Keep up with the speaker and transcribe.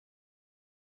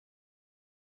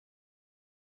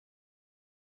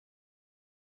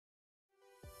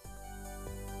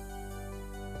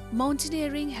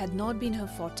Mountaineering had not been her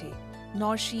forte,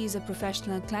 nor she is a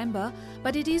professional climber,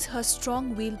 but it is her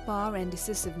strong willpower and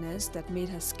decisiveness that made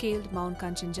her scale Mount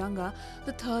Kanchenjunga,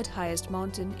 the third highest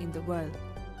mountain in the world.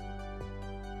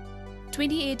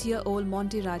 28-year-old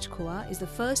Monti Rajkhowa is the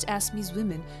first Assamese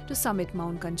woman to summit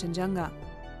Mount Kanchenjunga.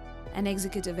 An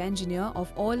executive engineer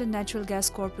of Oil and Natural Gas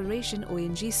Corporation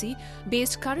 (ONGC),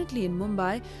 based currently in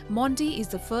Mumbai, Monti is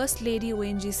the first lady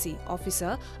ONGC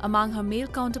officer among her male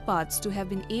counterparts to have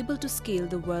been able to scale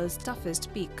the world's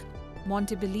toughest peak.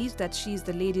 Monti believes that she is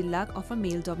the lady luck of a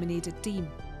male-dominated team.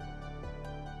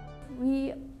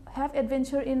 We have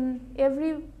adventure in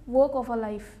every work of our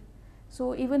life.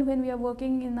 So even when we are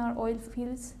working in our oil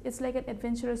fields, it's like an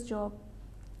adventurous job.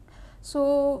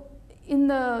 So in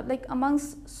the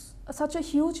amongst such a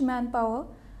huge manpower,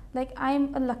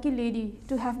 I'm a lucky lady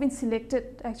to have been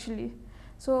selected actually.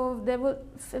 So there were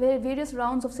various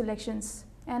rounds of selections,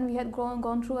 and we had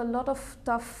gone through a lot of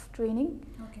tough training.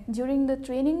 Okay. During the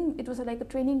training, it was like a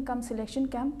training cum selection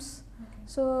camps. Okay.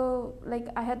 So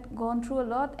I had gone through a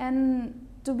lot, and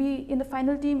to be in the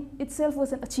final team itself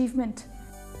was an achievement.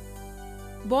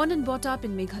 Born and brought up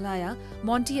in Meghalaya,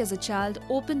 Monti as a child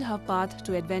opened her path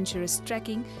to adventurous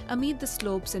trekking amid the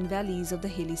slopes and valleys of the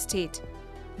hilly state.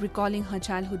 Recalling her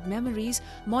childhood memories,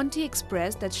 Monti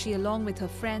expressed that she, along with her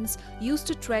friends, used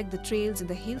to trek the trails in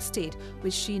the hill state,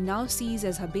 which she now sees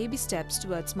as her baby steps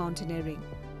towards mountaineering.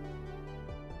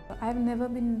 I've never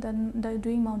been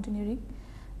doing mountaineering,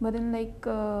 but then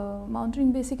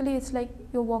mountaineering basically it's like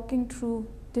you're walking through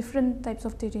different types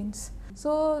of terrains.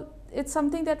 So it's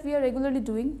something that we are regularly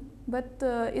doing, but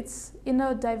it's in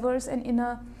a diverse and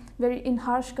in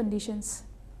harsh conditions.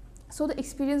 So the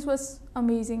experience was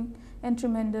amazing and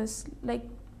tremendous.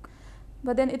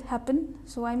 But then it happened,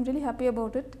 so I'm really happy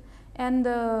about it. And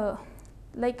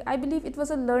I believe it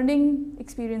was a learning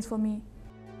experience for me.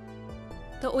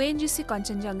 The ONGC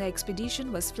Kanchenjunga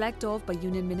expedition was flagged off by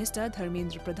Union Minister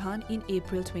Dharmendra Pradhan in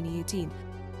April 2018.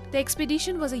 The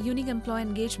expedition was a unique employee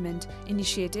engagement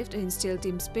initiative to instill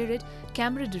team spirit,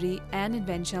 camaraderie and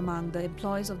adventure among the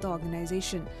employees of the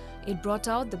organization. It brought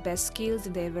out the best skills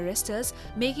in the Everesters,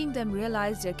 making them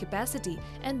realize their capacity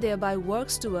and thereby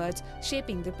works towards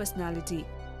shaping their personality.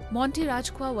 Monti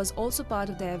Rajkhowa was also part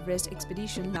of the Everest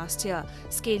expedition last year,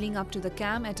 scaling up to the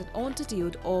camp at an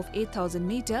altitude of 8,000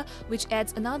 meters, which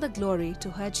adds another glory to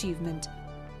her achievement.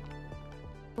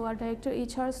 Our director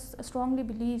HR strongly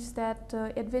believes that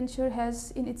adventure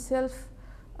has in itself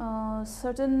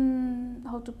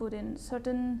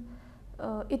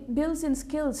it builds in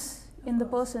skills in the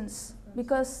persons,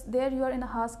 because there you are in a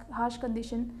harsh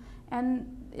condition and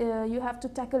you have to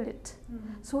tackle it.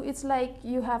 Mm-hmm. So it's like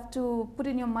you have to put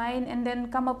in your mind and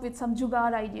then come up with some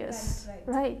jugaad ideas.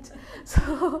 Right.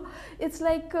 So it's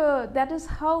like that is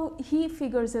how he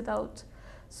figures it out.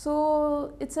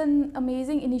 So it's an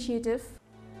amazing initiative.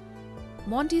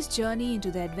 Monti's journey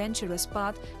into the adventurous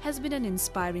path has been an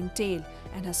inspiring tale,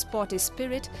 and her sporty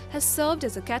spirit has served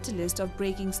as a catalyst of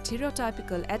breaking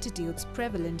stereotypical attitudes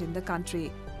prevalent in the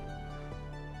country.